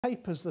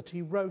papers that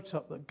he wrote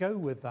up that go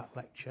with that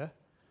lecture,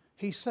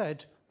 he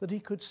said that he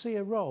could see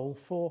a role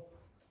for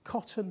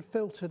cotton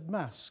filtered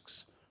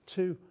masks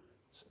to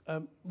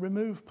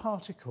remove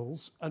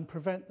particles and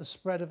prevent the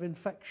spread of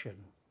infection.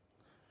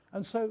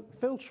 And so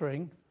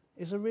filtering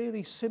is a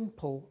really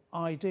simple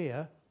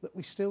idea that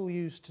we still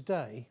use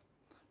today,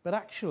 but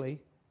actually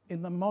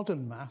in the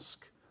modern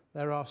mask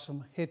there are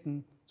some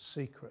hidden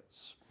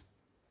secrets.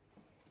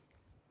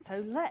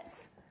 So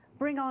let's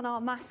bring on our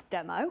mask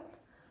demo,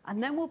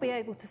 and then we'll be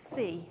able to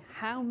see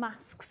how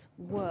masks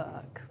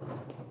work.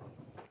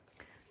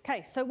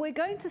 Okay, so we're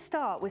going to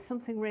start with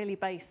something really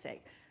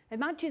basic.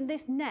 Imagine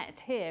this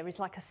net here is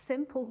like a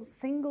simple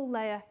single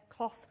layer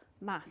cloth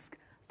mask,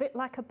 a bit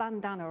like a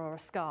bandana or a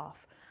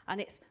scarf,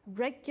 and it's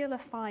regular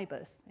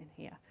fibres in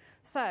here.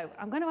 So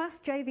I'm going to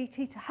ask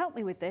JVT to help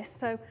me with this.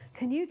 So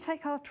can you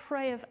take our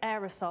tray of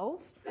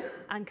aerosols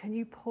and can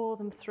you pour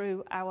them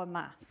through our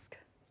mask?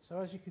 So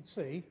as you can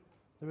see,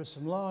 there are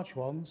some large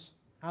ones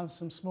and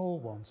some small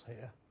ones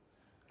here,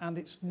 and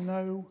it's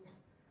no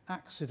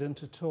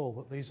accident at all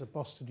that these are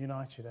Boston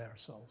United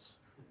aerosols.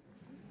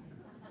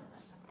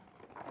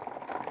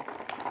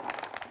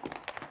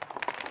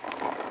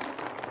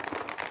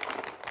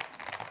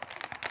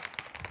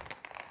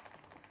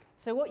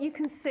 So what you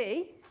can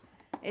see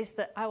is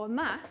that our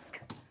mask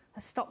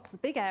has stopped the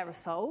big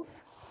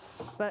aerosols,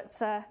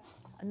 but a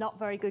not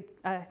very good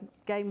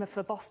game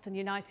for Boston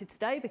United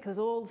today, because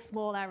all the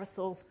small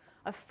aerosols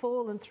have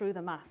fallen through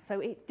the mask.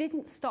 So it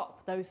didn't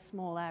stop those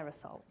small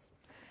aerosols.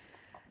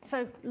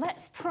 So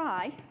let's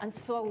try and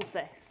solve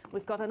this.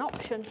 We've got an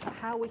option for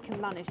how we can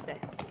manage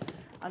this.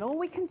 And all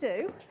we can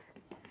do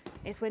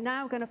is we're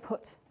now going to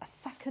put a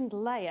second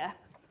layer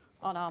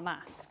on our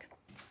mask.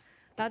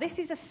 Now this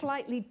is a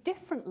slightly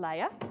different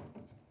layer,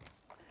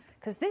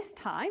 because this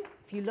time,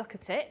 if you look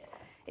at it,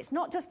 it's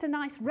not just a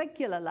nice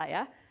regular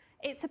layer,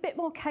 it's a bit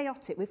more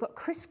chaotic. We've got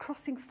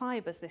crisscrossing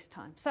fibres this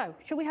time. So,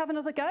 shall we have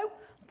another go?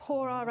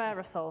 Pour our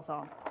aerosols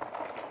on.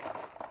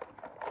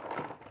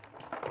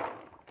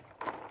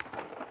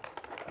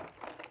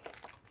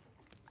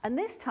 And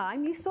this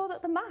time, you saw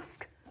that the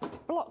mask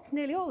blocked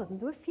nearly all of them.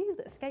 There were a few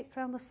that escaped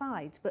around the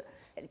sides, but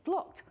it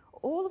blocked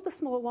all of the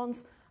small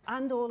ones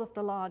and all of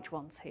the large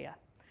ones here.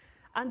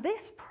 And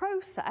this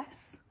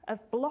process of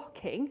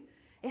blocking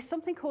is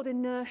something called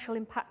inertial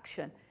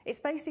impaction. It's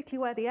basically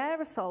where the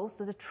aerosols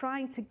that are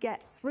trying to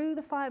get through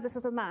the fibres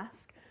of the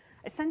mask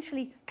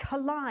essentially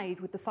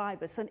collide with the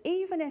fibres. And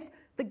even if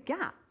the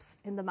gaps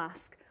in the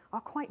mask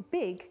are quite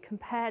big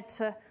compared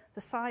to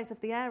the size of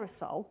the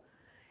aerosol,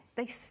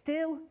 they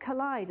still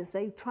collide as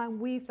they try and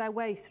weave their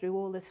way through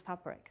all this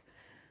fabric.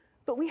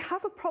 But we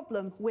have a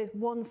problem with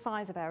one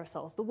size of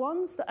aerosols. The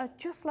ones that are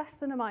just less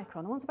than a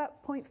micron, the ones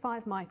about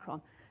 0.5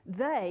 micron,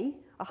 they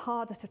are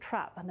harder to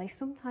trap and they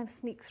sometimes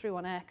sneak through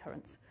on air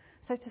currents.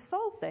 So to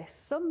solve this,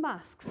 some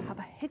masks have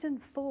a hidden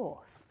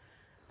force,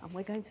 and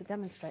we're going to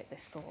demonstrate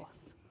this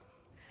force.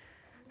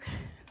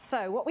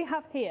 So what we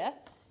have here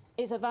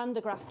is a Van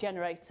de Graaff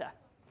generator,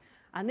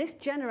 and this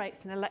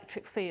generates an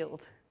electric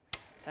field.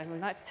 So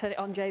we'd like to turn it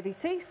on,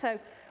 JVT. So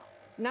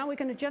now we're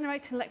going to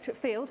generate an electric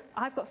field.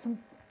 I've got some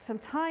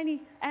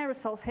tiny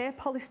aerosols here,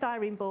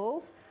 polystyrene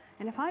balls,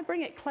 and if I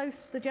bring it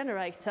close to the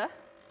generator,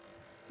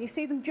 you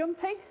see them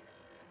jumping?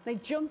 They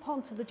jump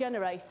onto the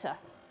generator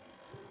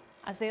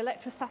as the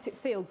electrostatic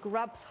field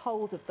grabs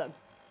hold of them.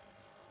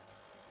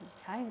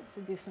 Okay, let's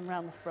do some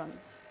around the front.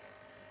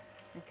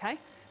 Okay,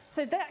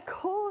 so that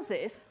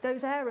causes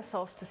those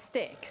aerosols to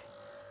stick.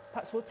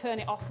 Perhaps we'll turn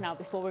it off now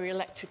before we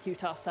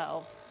electrocute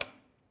ourselves.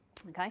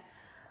 Okay,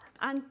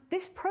 and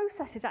this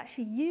process is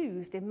actually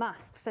used in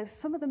masks. So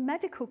some of the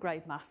medical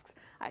grade masks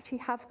actually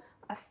have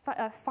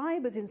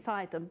fibres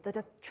inside them that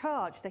are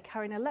charged. They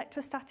carry an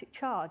electrostatic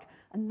charge,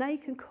 and they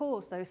can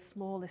cause those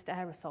smallest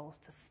aerosols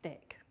to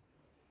stick.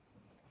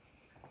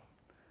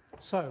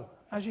 So,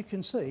 as you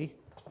can see,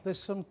 there's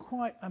some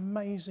quite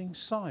amazing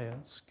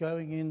science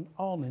going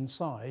on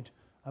inside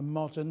a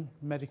modern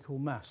medical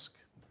mask.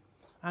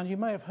 And you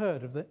may have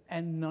heard of the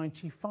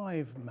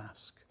N95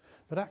 mask,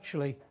 but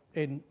actually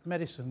in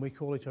medicine we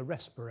call it a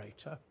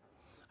respirator.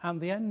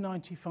 And the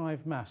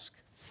N95 mask,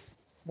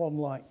 one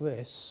like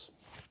this,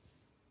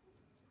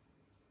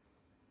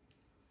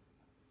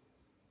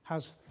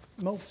 has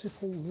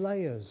multiple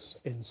layers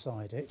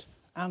inside it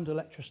and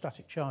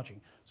electrostatic charging.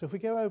 So if we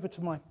go over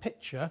to my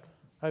picture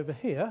over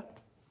here,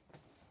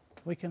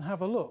 we can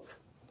have a look.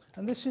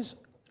 And this is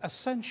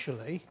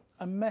essentially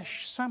a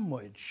mesh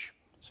sandwich.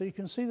 So you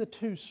can see the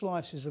two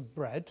slices of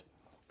bread.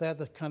 They're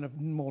the kind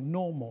of more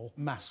normal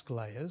mask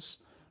layers.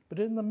 But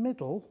in the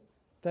middle,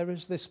 there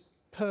is this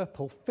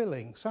purple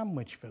filling,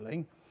 sandwich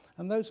filling.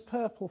 And those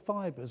purple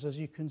fibres, as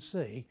you can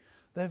see,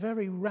 they're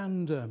very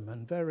random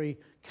and very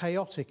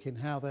chaotic in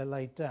how they're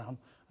laid down.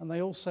 And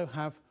they also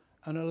have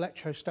an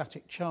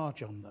electrostatic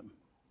charge on them.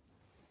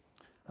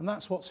 And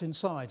that's what's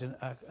inside an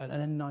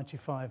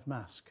N95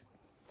 mask.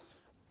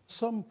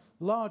 Some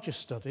larger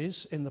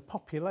studies in the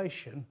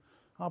population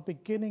are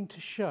beginning to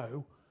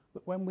show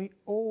that when we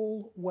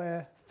all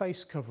wear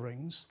face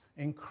coverings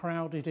in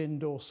crowded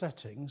indoor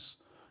settings,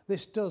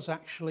 this does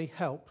actually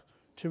help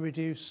to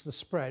reduce the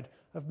spread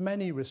of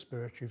many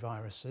respiratory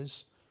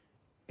viruses,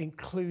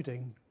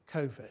 including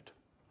COVID.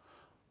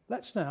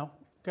 Let's now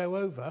go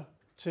over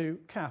to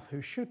Kath,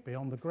 who should be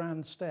on the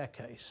grand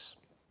staircase.